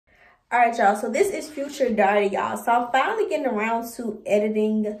Alright, y'all, so this is future Darty, y'all. So I'm finally getting around to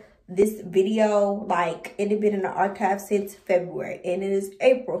editing this video. Like, it had been in the archive since February, and it is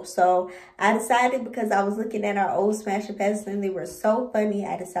April. So I decided, because I was looking at our old Smash and Passes and they were so funny,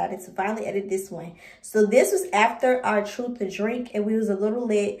 I decided to finally edit this one. So this was after our Truth to Drink, and we was a little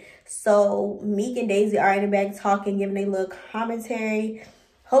lit. So Meek and Daisy are in the back talking, giving a little commentary.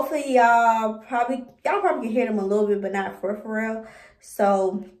 Hopefully y'all probably can hear them a little bit, but not for real.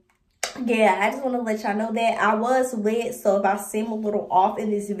 So yeah, I just want to let y'all know that I was lit. So if I seem a little off in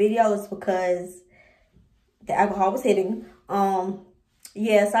this video, it's because the alcohol was hitting.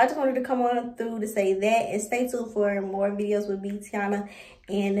 Yeah, so I just wanted to come on through to say that, and stay tuned for more videos with me, Tiana,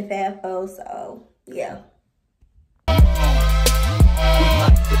 and the Fab Foe. So yeah.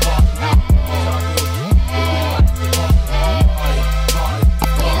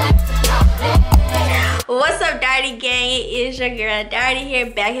 What's up, Darty gang? It is your girl Darty here,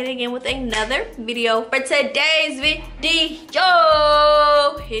 back at it again with another video. For today's video,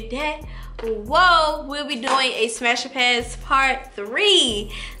 hit that. Whoa, we'll be doing a Smash or Pass part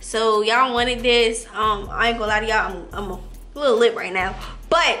 3. So y'all wanted this. I ain't gonna lie to y'all, I'm a little lit right now,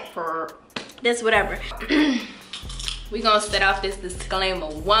 but that's whatever. We gonna set off this disclaimer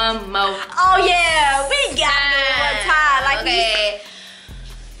one more. Oh yeah, we got it one time. Like, okay.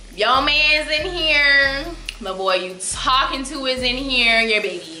 Your man's in here. The boy you talking to is in here. Your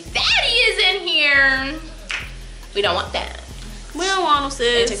baby daddy is in here. We don't want that. We don't want no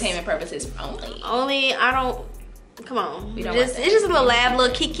sis. Entertainment purposes only. I don't. Come on. We don't want that. It's just a little lab,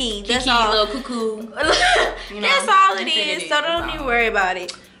 little kiki. That's all. Little cuckoo. You know, that's all it is. So don't even worry about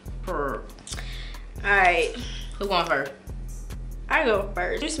it. All right. Who going first? I go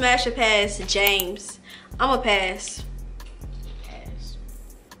first. You Smash or Pass, James. I'm a pass.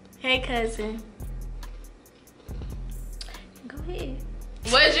 Hey, cousin. Go ahead.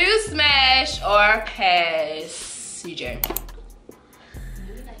 Would you smash or pass, CJ?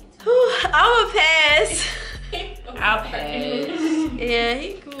 I'm a pass. I'll pass. Yeah,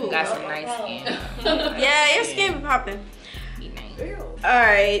 he cool. You got some nice skin. Yeah, your skin be popping. Be nice.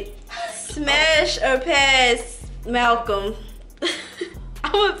 Alright. Smash or pass, Malcolm.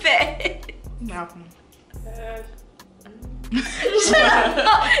 I'm a pass. Malcolm. Shut up.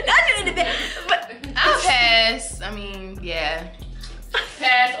 Not you in the bed. But I'll pass. I mean, yeah.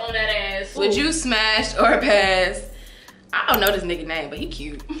 Pass on that ass. Would you smash or pass? I don't know this nigga name, but he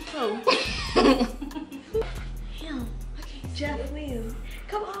cute. oh. Him. Okay, Jeff Will.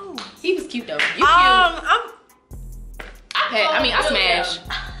 Come on. He was cute though. You cute. I smash.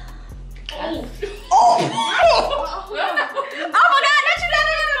 Oh. Oh my God, that's you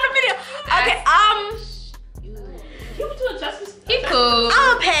the video. Okay, He cool.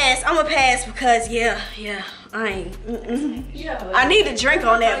 I'm a pass because yeah, I ain't. Yeah. I need a drink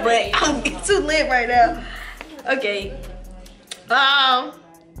on that, but I'm too lit right now. Okay.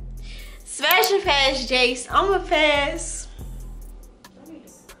 Smash and Pass, Jace. I'm a pass.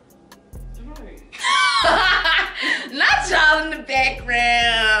 Not y'all in the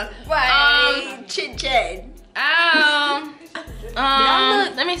background. Right. Chit chat.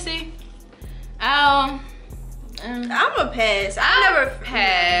 Let me see. I'm a pass. I never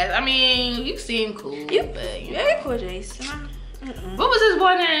pass. I mean, you seem cool. But, you know. Yeah, cool, Jason. What was his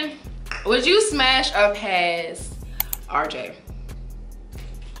boy name? Would you smash or pass, RJ?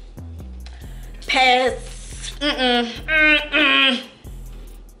 Pass.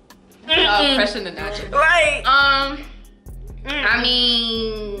 Pressing the notch. Right. I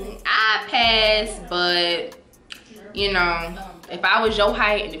mean, I pass, but you know, if I was your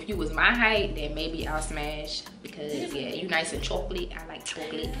height and if you was my height, then maybe I'll smash. Because yeah, you nice and chocolate. I like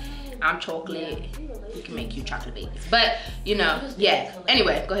chocolate. I'm chocolate. We can make you chocolate babies. But you know, yeah.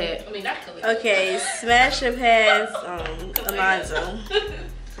 Anyway, go ahead. I mean, that's okay, Smash or Pass, Alonzo.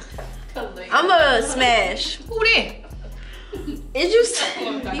 I'm a smash. Who that? Is you?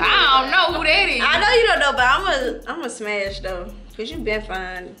 I don't know who that is. I know you don't know, but I'm a smash though, cause you been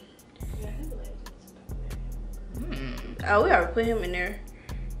fine. Oh, we already put him in there.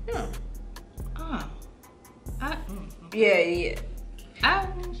 Yeah. Yeah. I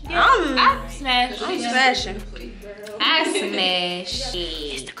smash. I'm smashing. I smash.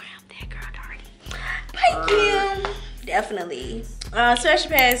 Instagram that girl Darty. Thank you. Definitely. Smash or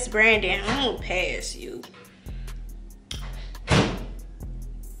Pass, Brandon. I'm gonna pass you.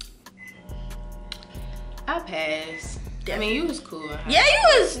 I pass. I mean, you was cool. Yeah,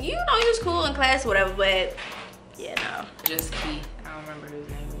 you was cool in class or whatever, but yeah, no. Just Keith. I don't remember his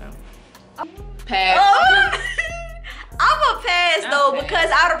name though. Pass. I'm a pass though,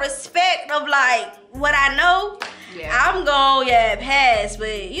 because out of respect of like what I know, Yeah. I'm going, pass.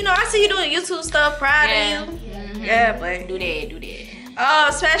 But, you know, I see you doing YouTube stuff. Proud of you. Mm-hmm. Yeah, but. Do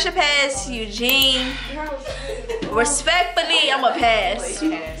that. Special pass, Eugene. Respectfully, I'm a pass.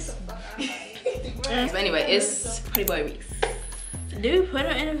 But anyway, it's Pretty Boy Reese. Did we put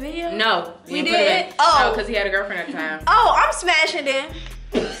him in a video? No, We didn't put him did? in. Oh. No, because he had a girlfriend at the time. Oh, I'm smashing then.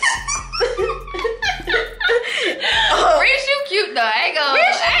 Reese, you cute though. I ain't gonna.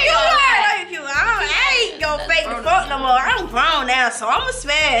 I ain't gonna fake the fuck no more. I'm grown now, so I'm gonna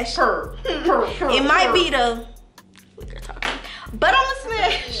smash. It might be the. But I'm gonna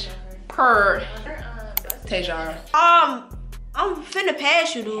smash. Tajar. I'm finna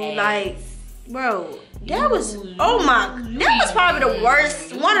pass you, dude. Like, bro, that was that was probably the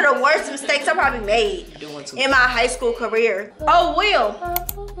worst, one of the worst mistakes I probably made in my high school career. Oh, Will.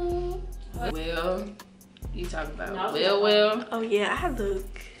 Will, you talking about Will? Oh yeah, I look.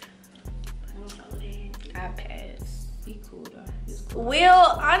 I pass. He cool though. He's cool. Will,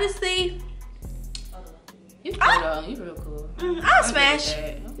 honestly, You cool though. You real cool. I'll smash.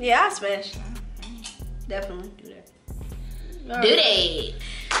 Yeah, I'll smash. Definitely. Do that.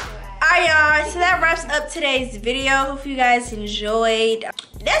 Alright, y'all, so that wraps up today's video. Hope you guys enjoyed.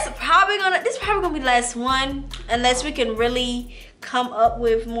 This probably gonna be the last one, unless we can really come up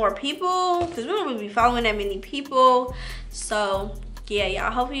with more people, because we don't really be following that many people. So yeah,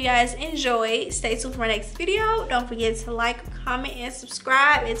 y'all, hope you guys enjoyed. Stay tuned for my next video. Don't forget to like, comment, and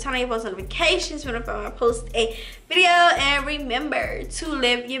subscribe, and turn on your post notifications whenever I post a video. And remember to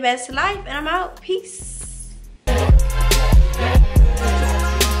live your best life. And I'm out. Peace.